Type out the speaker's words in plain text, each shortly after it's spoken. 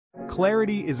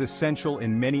Clarity is essential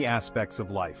in many aspects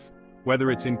of life. Whether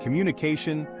it's in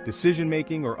communication,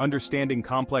 decision-making, or understanding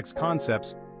complex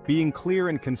concepts, being clear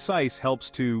and concise helps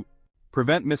to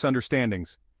prevent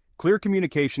misunderstandings. Clear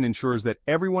communication ensures that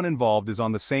everyone involved is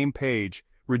on the same page,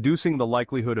 reducing the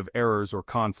likelihood of errors or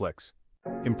conflicts.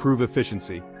 Improve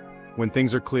efficiency. When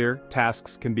things are clear,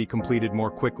 tasks can be completed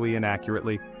more quickly and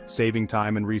accurately, saving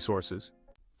time and resources.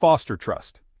 Foster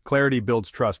trust. Clarity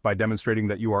builds trust by demonstrating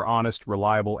that you are honest,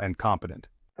 reliable, and competent.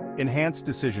 Enhance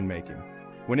decision-making.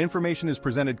 When information is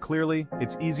presented clearly,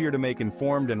 it's easier to make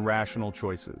informed and rational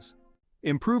choices.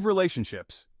 Improve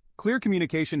relationships. Clear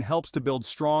communication helps to build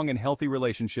strong and healthy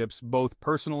relationships both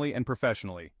personally and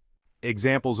professionally.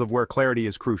 Examples of where clarity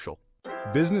is crucial.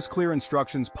 Business clear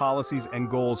instructions, policies, and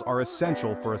goals are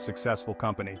essential for a successful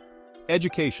company.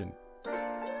 Education.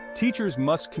 Teachers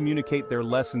must communicate their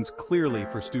lessons clearly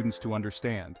for students to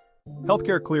understand.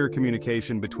 Healthcare clear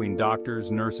communication between doctors,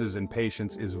 nurses, and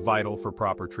patients is vital for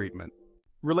proper treatment.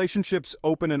 Relationships,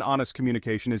 open and honest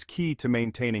communication is key to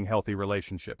maintaining healthy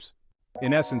relationships.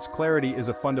 In essence, clarity is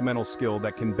a fundamental skill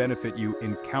that can benefit you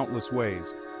in countless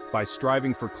ways. By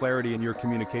striving for clarity in your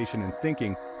communication and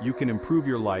thinking, you can improve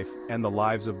your life and the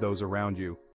lives of those around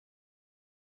you.